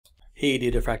Hey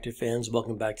Data Factory fans,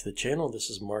 welcome back to the channel. This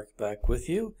is Mark back with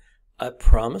you. I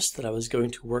promised that I was going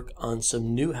to work on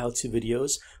some new how-to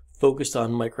videos focused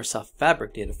on Microsoft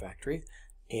Fabric Data Factory,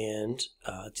 and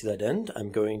to that end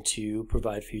I'm going to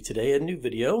provide for you today a new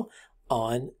video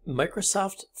on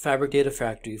Microsoft Fabric Data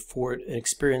Factory for an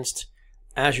experienced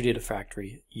Azure Data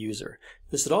Factory user.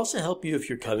 This would also help you if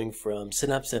you're coming from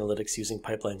Synapse Analytics using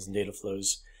pipelines and data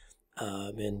flows,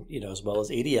 and as well as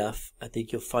ADF. I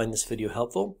think you'll find this video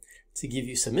helpful to give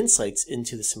you some insights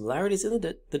into the similarities and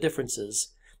the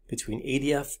differences between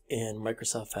ADF and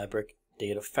Microsoft Fabric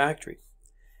Data Factory.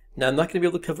 Now, I'm not going to be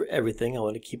able to cover everything. I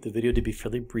want to keep the video to be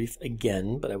fairly brief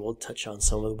again, but I will touch on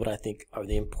some of what I think are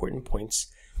the important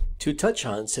points to touch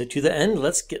on. So to the end,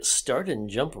 let's get started and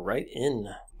jump right in.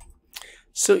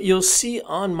 So you'll see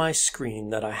on my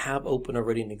screen that I have open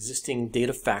already an existing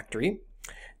data factory,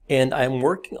 and I'm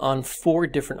working on 4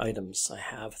 different items. I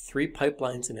have 3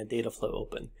 pipelines and a data flow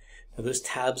open. Now, those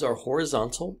tabs are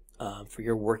horizontal for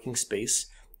your working space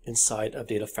inside of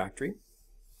Data Factory.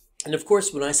 And of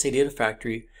course, when I say Data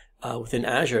Factory within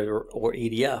Azure or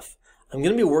ADF, I'm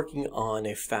going to be working on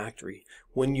a factory.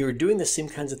 When you're doing the same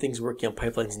kinds of things working on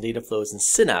pipelines and data flows in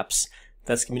Synapse,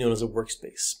 that's going to be known as a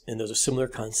workspace. And those are similar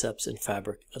concepts in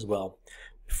Fabric as well.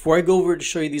 Before I go over to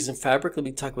show you these in Fabric, let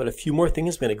me talk about a few more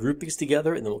things. I'm going to group these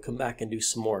together and then we'll come back and do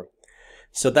some more.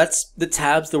 So that's the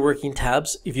tabs, the working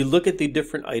tabs. If you look at the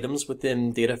different items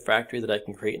within Data Factory that I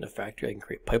can create in a factory, I can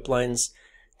create pipelines,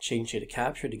 change data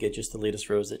capture to get just the latest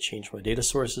rows that change my data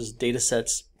sources, data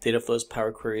sets, data flows,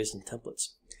 power queries, and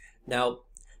templates. Now,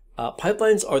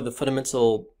 pipelines are the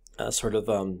fundamental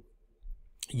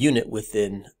unit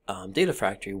within Data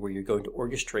Factory where you're going to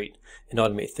orchestrate and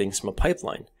automate things from a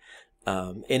pipeline.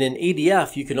 And in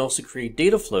ADF, you can also create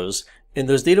data flows, and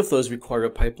those data flows require a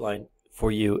pipeline for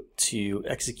you to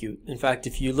execute. In fact,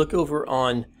 if you look over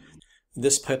on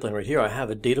this pipeline right here, I have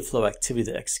a data flow activity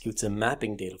that executes a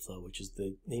mapping data flow, which is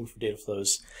the name for data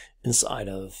flows inside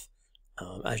of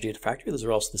Azure Data Factory. Those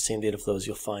are also the same data flows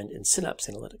you'll find in Synapse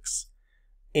Analytics.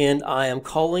 And I am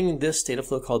calling this data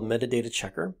flow called metadata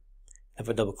checker. If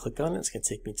I double click on it, it's going to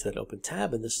take me to that open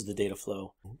tab, and this is the data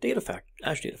flow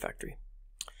Azure Data Factory.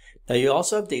 Now you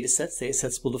also have data sets. Data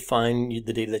sets will define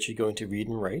the data that you're going to read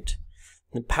and write.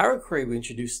 The power query we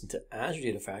introduced into Azure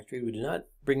Data Factory, we did not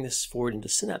bring this forward into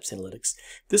Synapse Analytics.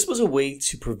 This was a way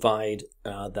to provide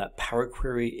that power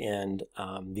query and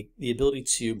the ability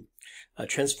to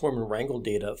transform and wrangle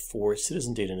data for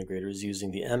citizen data integrators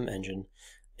using the M engine,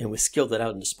 and we scaled that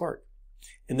out into Spark.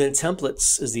 And then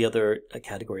templates is the other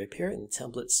category up here, and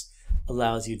templates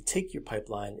allows you to take your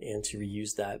pipeline and to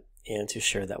reuse that and to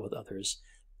share that with others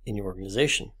in your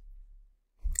organization.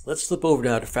 Let's flip over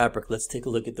now to Fabric. Let's take a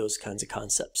look at those kinds of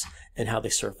concepts and how they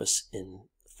surface in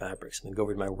Fabric. So I'm going to go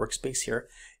over to my workspace here.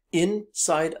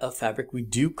 Inside of Fabric, we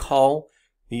do call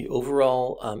the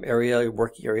overall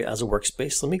working area as a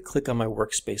workspace. Let me click on my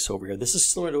workspace over here. This is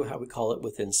similar to how we call it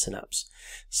within Synapse.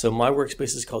 So my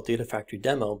workspace is called Data Factory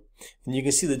Demo, and you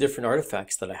can see the different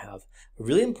artifacts that I have. A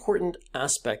really important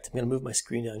aspect, I'm going to move my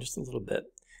screen down just a little bit.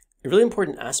 A really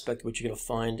important aspect which you're going to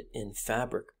find in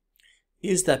Fabric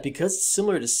is that because it's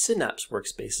similar to Synapse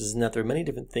workspaces, and that there are many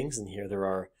different things in here. There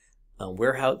are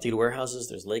data warehouses,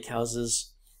 there's lake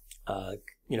houses, Custo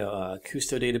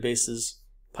databases,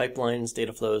 pipelines,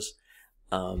 data flows.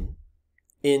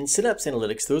 In Synapse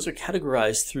Analytics, those are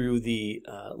categorized through the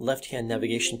left-hand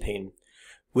navigation pane.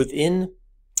 Within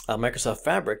Microsoft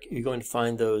Fabric, you're going to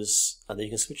find those that you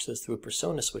can switch those through a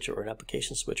persona switcher or an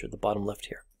application switcher at the bottom left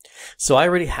here. So I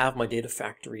already have my data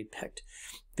factory picked.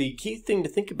 The key thing to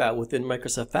think about within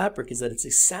Microsoft Fabric is that it's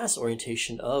a SaaS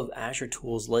orientation of Azure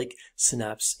tools like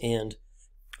Synapse and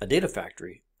a Data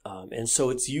Factory. And so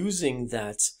it's using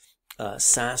that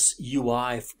SaaS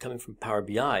UI coming from Power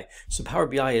BI. So Power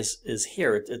BI is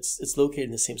here. It's located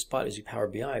in the same spot as your Power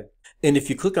BI. And if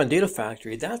you click on Data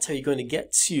Factory, that's how you're going to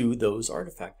get to those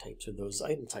artifact types or those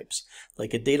item types,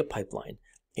 like a data pipeline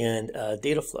and a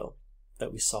data flow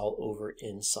that we saw over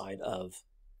inside of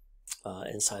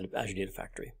Azure Data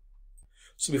Factory.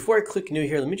 So before I click new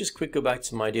here, let me just go back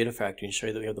to my Data Factory and show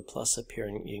you that we have the plus up here,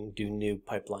 and you can do new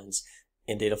pipelines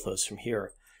and data flows from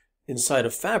here. Inside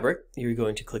of Fabric, you're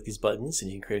going to click these buttons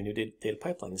and you can create a new data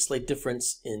pipeline. The slight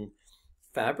difference in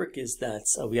Fabric is that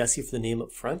we ask you for the name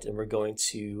up front, and we're going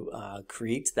to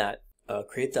create that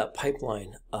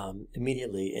pipeline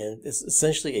immediately. And it's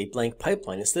essentially a blank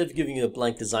pipeline. Instead of giving you a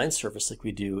blank design surface like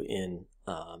we do in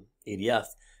ADF,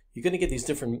 you're going to get these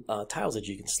different tiles that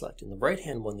you can select. In the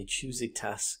right-hand one, you choose a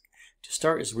task to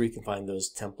start is where you can find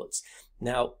those templates.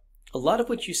 Now, a lot of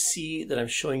what you see that I'm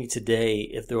showing you today,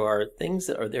 if there are things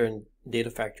that are there in Data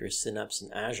Factory, Synapse,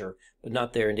 and Azure, but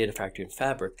not there in Data Factory and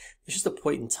Fabric. It's just a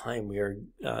point in time we are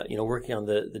working on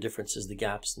the differences, the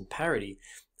gaps, and parity.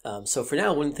 So for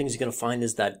now, one of the things you're going to find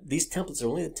is that these templates are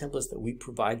only the templates that we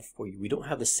provide for you. We don't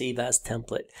have the Save As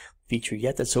template feature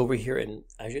yet. That's over here in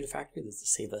Azure Data Factory. There's the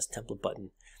Save As template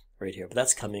button right here, but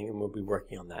that's coming and we'll be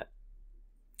working on that.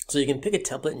 So you can pick a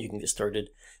template and you can get started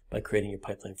by creating your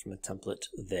pipeline from a template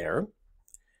there.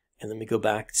 And let me go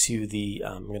back to the,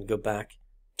 I'm going to go back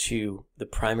to the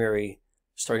primary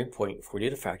starting point for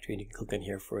Data Factory, and you can click on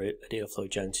here for a data flow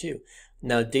Gen 2.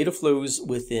 Now data flows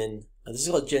within, this is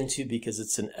called Gen 2 because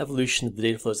it's an evolution of the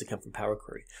data flows that come from Power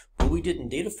Query. What we did in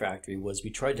Data Factory was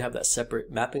we tried to have that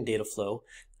separate mapping data flow,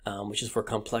 which is for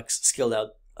complex scaled out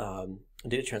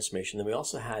data transformation. Then we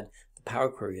also had the Power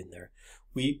Query in there.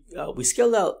 We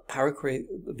scaled out Power Query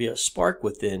via Spark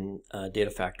within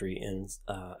Data Factory and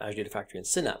Azure Data Factory and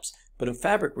Synapse. But in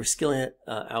Fabric, we're scaling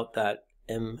out that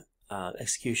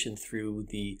execution through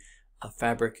the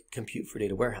Fabric Compute for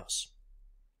Data Warehouse.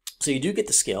 So you do get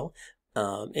the scale,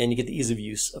 and you get the ease of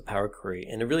use of Power Query.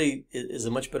 And it really is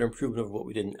a much better improvement of what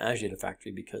we did in Azure Data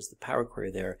Factory because the Power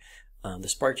Query there, the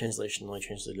Spark translation only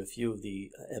translated a few of the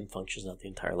M functions, not the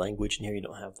entire language. And here you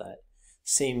don't have that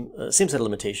same set of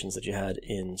limitations that you had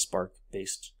in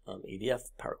Spark-based ADF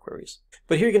Power Queries.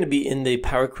 But here you're going to be in the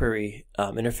Power Query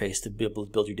interface to be able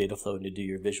to build your data flow and to do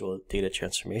your visual data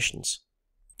transformations.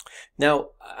 Now,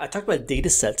 I talked about data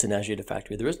sets in Azure Data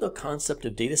Factory. There is no concept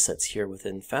of data sets here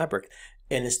within Fabric.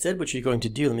 And instead, what you're going to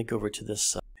do, let me go over to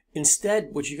this. Instead,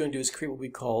 what you're going to do is create what we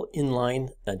call inline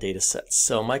data sets.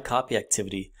 So my copy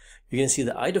activity, you're going to see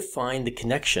that I define the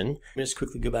connection. Let me just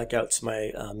quickly go back out to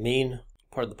my main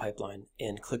part of the pipeline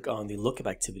and click on the lookup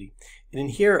activity. And in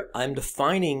here, I'm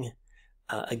defining,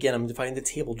 again, I'm defining the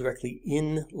table directly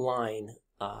in line.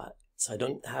 So I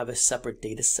don't have a separate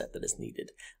data set that is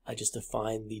needed. I just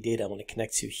define the data I want to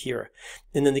connect to here.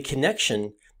 And then the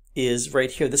connection is right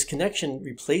here. This connection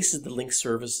replaces the link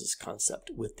services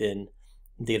concept within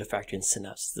Data Factory and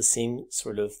Synapse. It's the same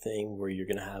sort of thing where you're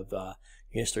going to have, you're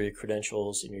going to store your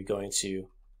credentials and you're going to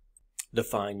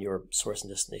define your source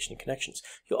and destination connections.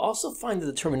 You'll also find that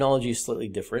the terminology is slightly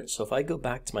different. So if I go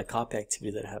back to my copy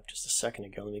activity that I have just a second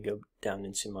ago, let me go down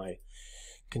into my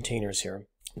containers here.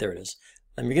 There it is.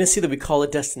 And you're going to see that we call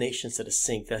it destination instead of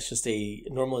sync. That's just a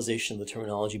normalization of the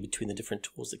terminology between the different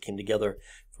tools that came together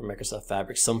from Microsoft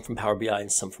Fabric, some from Power BI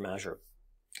and some from Azure.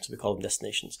 So we call them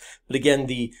destinations. But again,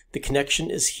 the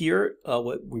connection is here,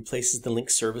 what replaces the link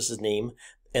services name.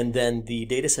 And then the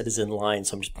data set is in line,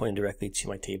 so I'm just pointing directly to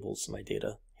my tables, my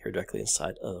data here directly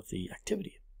inside of the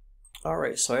activity. All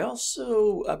right, so I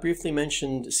also briefly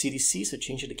mentioned CDC, so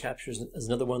change it to captures as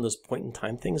another one of those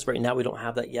point-in-time things. Right now we don't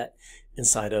have that yet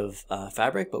inside of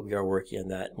Fabric, but we are working on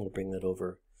that, and we'll bring that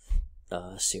over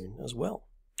soon as well. All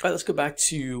right, let's go back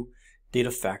to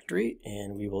Data Factory,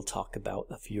 and we will talk about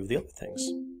a few of the other things.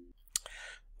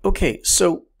 Okay,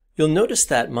 so you'll notice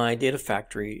that my Data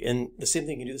Factory, and the same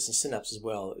thing, you can do this in Synapse as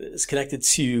well, is connected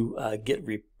to Git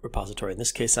repository. In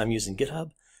this case, I'm using GitHub.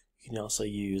 You can also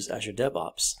use Azure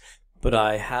DevOps. But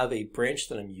I have a branch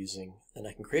that I'm using, and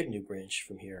I can create a new branch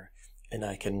from here, and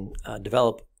I can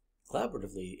develop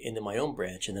collaboratively into my own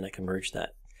branch, and then I can merge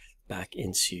that back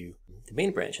into the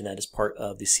main branch, and that is part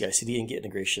of the CI/CD and Git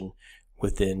integration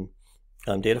within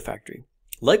Data Factory.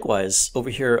 Likewise,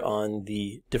 over here on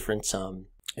the different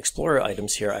Explorer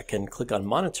items here, I can click on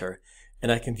Monitor,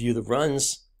 and I can view the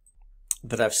runs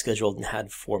that I've scheduled and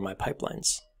had for my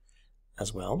pipelines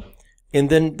as well. And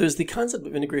then there's the concept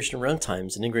of integration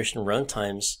runtimes. And integration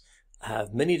runtimes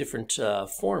have many different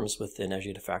forms within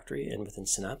Azure Data Factory and within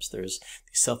Synapse. There's the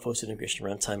self-hosted integration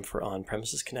runtime for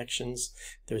on-premises connections.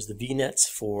 There's the VNets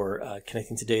for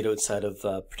connecting to data inside of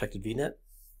protected VNet.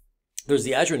 There's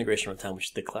the Azure integration runtime, which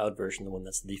is the cloud version, the one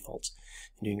that's the default.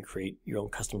 And you can create your own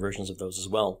custom versions of those as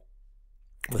well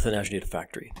within Azure Data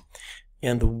Factory.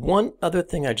 And the one other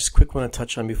thing I just quick want to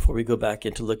touch on before we go back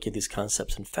into looking at these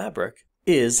concepts in Fabric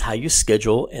is how you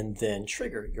schedule and then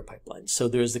trigger your pipeline. So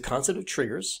there's the concept of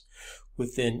triggers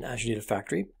within Azure Data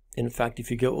Factory. In fact,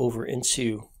 if you go over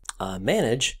into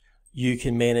Manage, you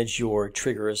can manage your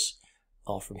triggers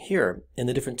all from here. And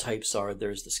the different types are,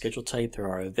 there's the schedule type, there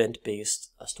are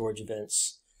event-based storage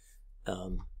events,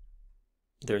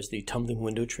 there's the tumbling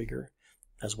window trigger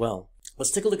as well. Let's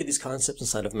take a look at these concepts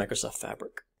inside of Microsoft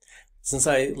Fabric. Since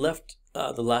I left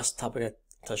the last topic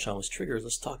I touched on was triggers,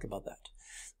 let's talk about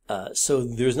that. So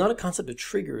there's not a concept of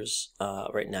triggers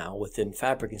right now within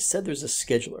Fabric. Instead, there's a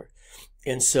scheduler.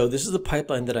 And so this is the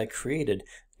pipeline that I created.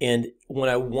 And when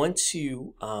I want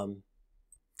to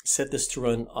set this to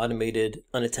run automated,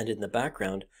 unattended in the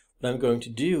background, what I'm going to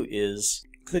do is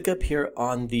Click up here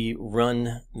on the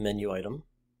Run menu item,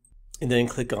 and then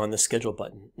click on the Schedule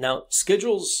button. Now,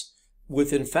 schedules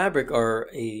within Fabric are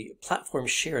a platform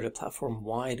shared, a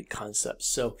platform-wide concept.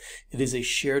 So it is a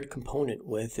shared component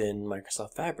within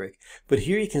Microsoft Fabric. But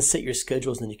here you can set your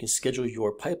schedules, and then you can schedule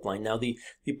your pipeline. Now, the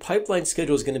pipeline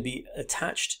schedule is going to be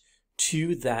attached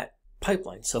to that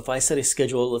pipeline. So if I set a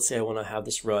schedule, let's say I want to have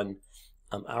this run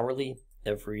hourly,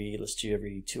 let's do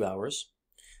every 2 hours.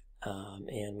 And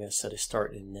I'm going to set a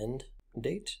start and end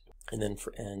date. And then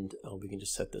for end, we can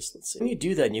just set this, let's see. When you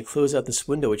do that and you close out this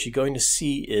window, what you're going to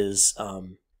see is,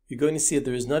 you're going to see that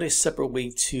there is not a separate way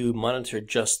to monitor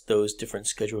just those different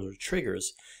schedules or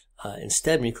triggers.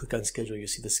 Instead, when you click on schedule, you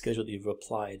see the schedule that you've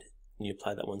applied, and you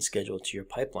apply that one schedule to your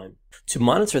pipeline. To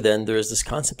monitor then, there is this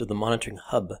concept of the monitoring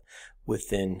hub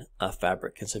within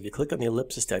Fabric. And so if you click on the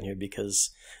ellipsis down here,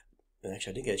 because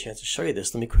actually I didn't get a chance to show you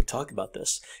this, let me quick talk about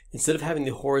this. Instead of having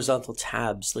the horizontal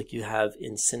tabs like you have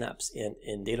in Synapse and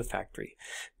in Data Factory,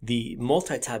 the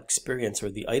multi-tab experience, or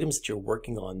the items that you're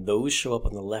working on, those show up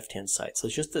on the left-hand side. So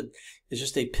it's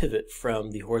just a pivot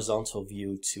from the horizontal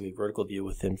view to a vertical view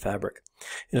within Fabric.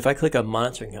 And if I click on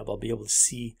Monitoring Hub, I'll be able to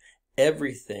see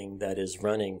everything that is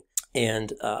running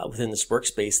and within this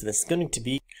workspace, and it's going to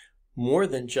be more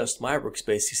than just my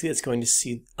workspace. You see, it's going to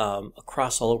see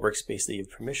across all the workspace that you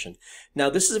have permission. Now,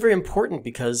 this is very important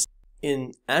because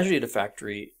in Azure Data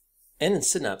Factory and in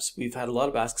Synapse, we've had a lot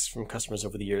of asks from customers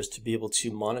over the years to be able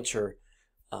to monitor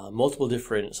multiple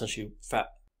different, essentially,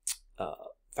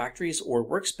 factories or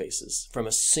workspaces from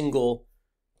a single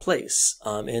place.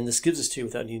 And this gives us to you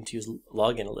without needing to use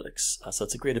log analytics. So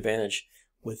it's a great advantage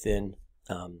within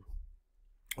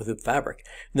Fabric.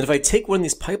 And then if I take one of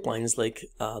these pipelines like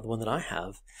the one that I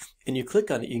have, and you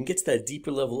click on it, you can get to that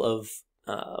deeper level of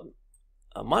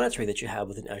monitoring that you have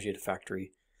within Azure Data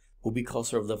Factory. Will be called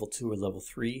sort of level 2 or level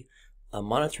 3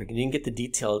 monitoring, and you can get the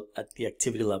detail at the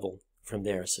activity level from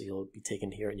there. So you'll be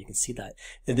taken here, and you can see that.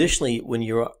 Additionally, when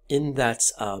you're in that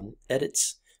edit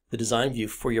the design view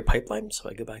for your pipeline, so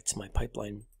I go back to my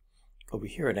pipeline over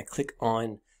here, and I click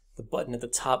on the button at the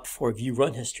top for View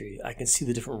Run History, I can see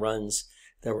the different runs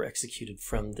that were executed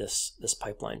from this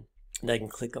pipeline. And I can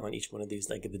click on each one of these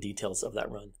and I get the details of that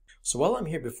run. So while I'm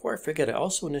here, before I forget, I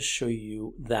also want to show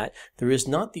you that there is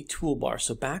not the toolbar.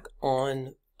 So back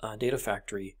on Data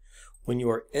Factory, when you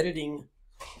are editing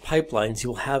pipelines,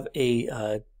 you'll have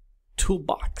a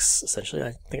toolbox, essentially.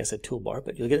 I think I said toolbar,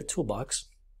 but you'll get a toolbox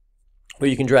where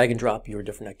you can drag and drop your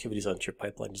different activities onto your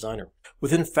pipeline designer.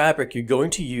 Within Fabric, you're going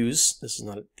to use, this is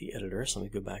not the editor, so let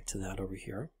me go back to that over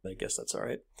here. I guess that's all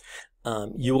right.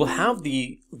 You will have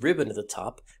the ribbon at the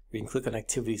top where you can click on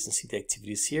activities and see the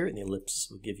activities here, and the ellipse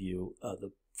will give you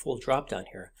the full drop down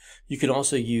here. You can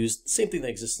also use the same thing that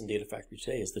exists in Data Factory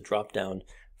today, is the drop down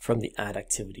from the add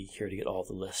activity here to get all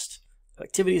the list of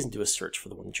activities and do a search for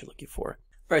the one that you're looking for.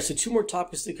 All right, so 2 more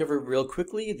topics to cover real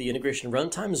quickly. The integration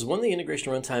runtime is one of the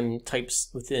integration runtime types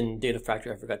within Data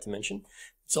Factory I forgot to mention.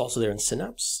 It's also there in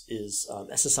Synapse, is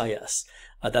SSIS.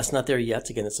 That's not there yet.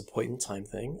 Again, it's a point-in-time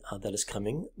thing that is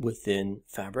coming within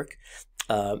Fabric.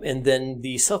 And then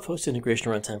the self-hosted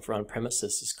integration runtime for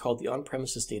on-premises is called the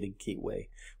On-Premises Data Gateway,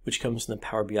 which comes in the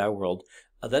Power BI world.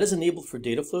 That is enabled for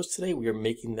data flows today. We are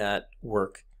making that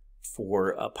work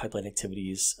for pipeline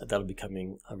activities. That'll be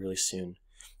coming really soon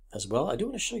as well. I do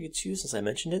want to show you too, since I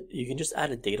mentioned it, you can just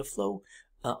add a data flow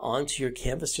onto your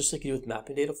canvas, just like you do with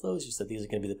mapping data flows. Just that these are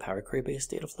going to be the Power Query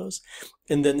based data flows.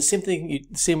 And then the same thing,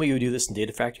 the same way you would do this in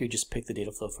Data Factory, you just pick the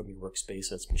data flow from your workspace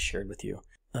so it's been shared with you.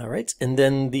 All right, and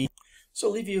then so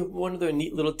I'll leave you one other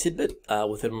neat little tidbit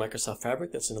within Microsoft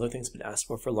Fabric. That's another thing that's been asked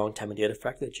for a long time in Data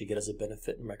Factory that you get as a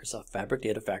benefit in Microsoft Fabric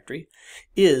Data Factory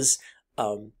is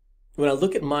when I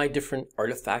look at my different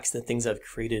artifacts and the things I've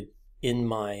created in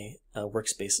my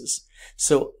workspaces.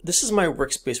 So this is my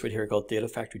workspace right here called Data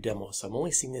Factory Demo. So I'm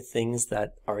only seeing the things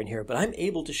that are in here, but I'm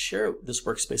able to share this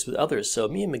workspace with others. So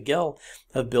me and Miguel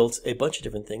have built a bunch of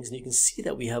different things, and you can see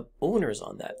that we have owners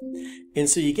on that. And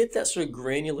so you get that sort of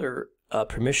granular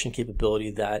permission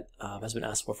capability that has been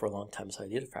asked for a long time inside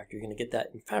Data Factory. You're going to get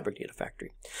that in Fabric Data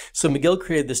Factory. So Miguel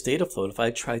created this data flow. If I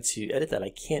try to edit that,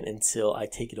 I can't until I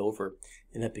take it over,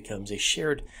 and that becomes a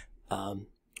shared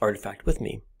artifact with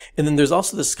me. And then there's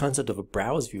also this concept of a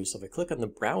browse view. So if I click on the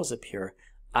browse up here,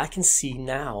 I can see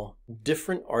now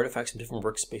different artifacts from different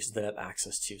workspaces that I have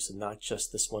access to. So not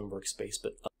just this one workspace,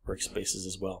 but other workspaces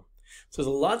as well. So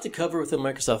there's a lot to cover within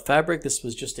Microsoft Fabric. This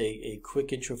was just a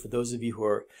quick intro for those of you who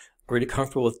are already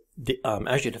comfortable with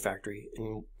Azure Data Factory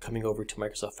and coming over to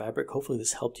Microsoft Fabric. Hopefully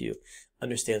this helped you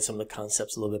understand some of the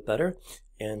concepts a little bit better,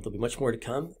 and there'll be much more to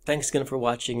come. Thanks again for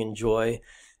watching. Enjoy,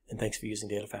 and thanks for using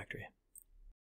Data Factory.